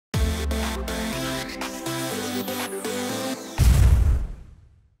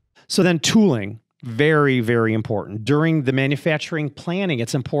So then tooling, very, very important. During the manufacturing planning,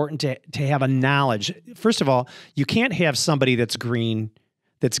 it's important to have a knowledge. First of all, you can't have somebody that's green,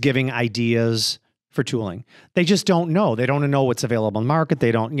 that's giving ideas for tooling. They just don't know. They don't know what's available in the market.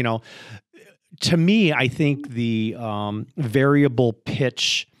 They don't, to me, I think the variable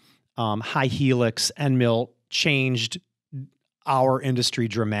pitch, high helix end mill changed our industry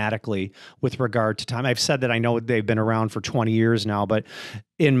dramatically with regard to time. I've said that I know they've been around for 20 years now, but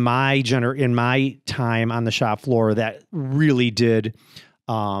in my time on the shop floor, that really did.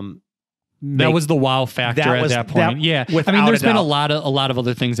 That was the wow factor at that point. Yeah. I mean, there's been a lot of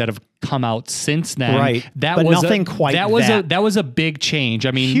other things that have come out since then. Right. But nothing quite that was a big change.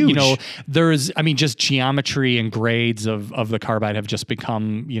 I mean, huge. Just geometry and grades of the carbide have just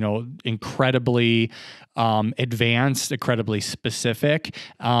become, incredibly advanced, incredibly specific,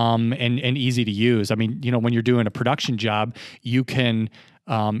 and easy to use. I mean, when you're doing a production job, you can,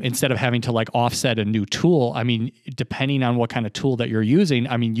 instead of having to like offset a new tool, I mean, depending on what kind of tool that you're using,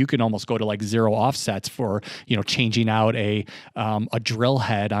 I mean, you can almost go to like 0 offsets for, changing out a drill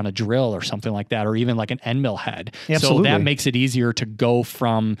head on a drill or something like that, or even like an end mill head. Absolutely. So that makes it easier to go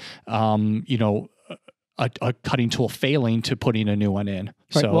from, a cutting tool failing to putting a new one in.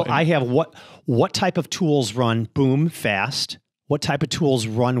 Right. So, well, I have what type of tools run boom fast? What type of tools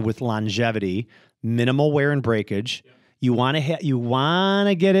run with longevity, minimal wear and breakage? Yeah. You want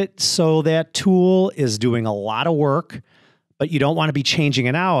to get it so that tool is doing a lot of work, but you don't want to be changing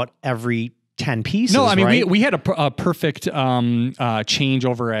it out every 10 pieces. No, I mean, right? we had a perfect change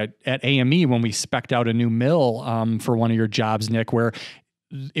over at AME when we spec'd out a new mill for one of your jobs, Nick, where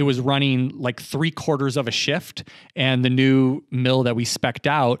it was running like 3/4 of a shift, and the new mill that we spec'd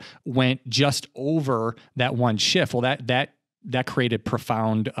out went just over that one shift. Well, that created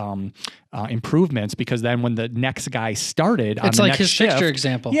profound improvements, because then when the next guy started on the next shift, it's like his fixture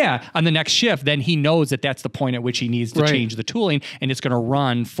example. Yeah, on the next shift, then he knows that that's the point at which he needs to change the tooling, and it's going to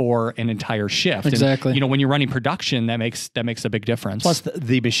run for an entire shift. Exactly. And, when you're running production, that makes a big difference. Plus,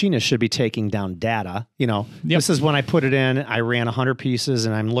 the machinist should be taking down data. This is when I put it in. I ran 100 pieces,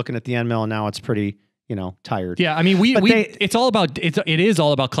 and I'm looking at the end mill, and now it's pretty. Tired. Yeah, I mean, it is all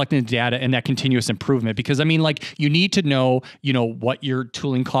about collecting the data and that continuous improvement, because I mean, like, you need to know, what your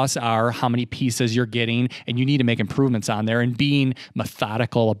tooling costs are, how many pieces you're getting, and you need to make improvements on there, and being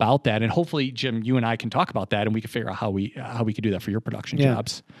methodical about that. And hopefully, Jim, you and I can talk about that, and we can figure out how we could do that for your production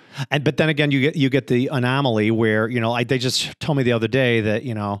jobs. But then again, you get the anomaly where they just told me the other day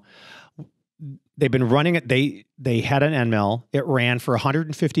that they've been running it. They had an end mill. It ran for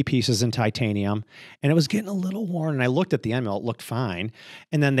 150 pieces in titanium, and it was getting a little worn. And I looked at the end mill; it looked fine.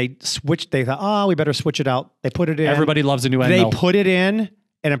 And then they switched. They thought, "Oh, we better switch it out." They put it in. Everybody loves a new end mill. They put it in,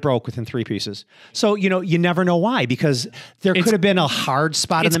 and it broke within 3 pieces. So you never know why, because there could have been a hard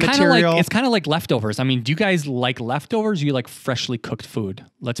spot in the material. It's kind of like leftovers. I mean, do you guys like leftovers? Or you like freshly cooked food?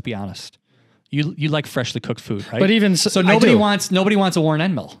 Let's be honest. You like freshly cooked food, right? But even so nobody wants a worn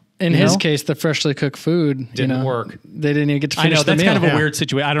end mill. In his case, the freshly cooked food didn't work. They didn't even get to finish the meal. That's kind of a weird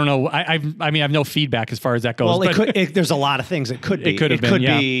situation. I don't know. I mean, I have no feedback as far as that goes. Well, there's a lot of things it could be. It could have been.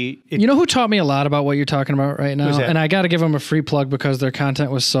 You know who taught me a lot about what you're talking about right now? And I got to give them a free plug because their content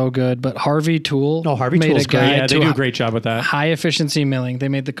was so good. But Harvey Tool made a guide. Yeah, they do a great job with that. High efficiency milling. They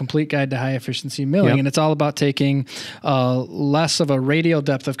made the complete guide to high efficiency milling, and it's all about taking less of a radial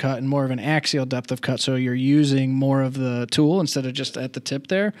depth of cut and more of an axial depth of cut. So you're using more of the tool instead of just at the tip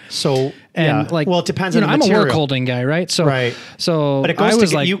there. So. It depends on the I'm material. a work holding guy, right? So But I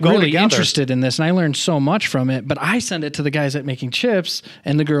was really interested in this, and I learned so much from it. But I send it to the guys at Making Chips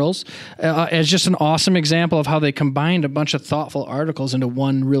and the girls as just an awesome example of how they combined a bunch of thoughtful articles into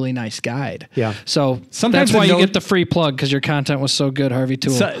one really nice guide. Yeah. So sometimes that's why you get the free plug, because your content was so good, Harvey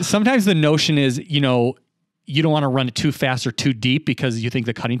Tool. Sometimes the notion is, you don't want to run it too fast or too deep because you think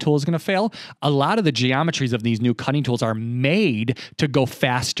the cutting tool is going to fail. A lot of the geometries of these new cutting tools are made to go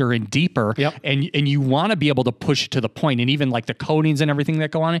faster and deeper. Yep. And you want to be able to push it to the point, and even like the coatings and everything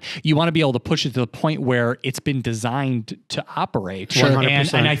that go on it, you want to be able to push it to the point where it's been designed to operate. Sure.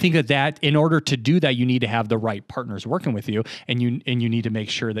 And I think that in order to do that, you need to have the right partners working with you, and you need to make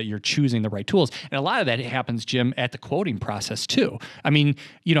sure that you're choosing the right tools. And a lot of that happens, Jim, at the quoting process too. I mean,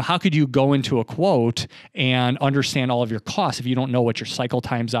 how could you go into a quote and understand all of your costs if you don't know what your cycle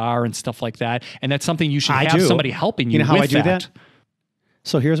times are and stuff like that? And that's something you should have somebody helping you. You know how with I do that?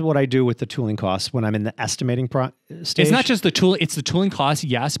 So here's what I do with the tooling costs when I'm in the estimating stage? It's not just the tool; it's the tooling cost,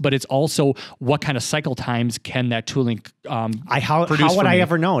 yes, but it's also what kind of cycle times can that tooling How would I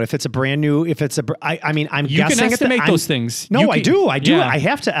ever know if it's a brand new? If it's I mean, I'm you guessing can estimate those things. No, I do. Yeah. I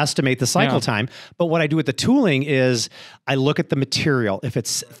have to estimate the cycle time. But what I do with the tooling is I look at the material. If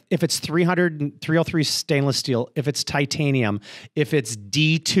it's 303 stainless steel, if it's titanium, if it's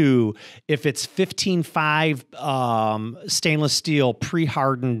D2, if it's 15.5 stainless steel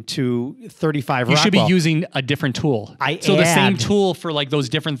pre-hardened to 35 You should be Rockwell. using a different tool. The same tool for like those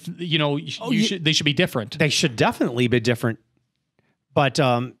different, they should be different. They should definitely be different. But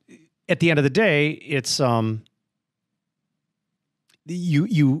at the end of the day, it's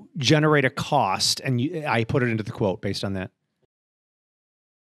you generate a cost, and I put it into the quote based on that.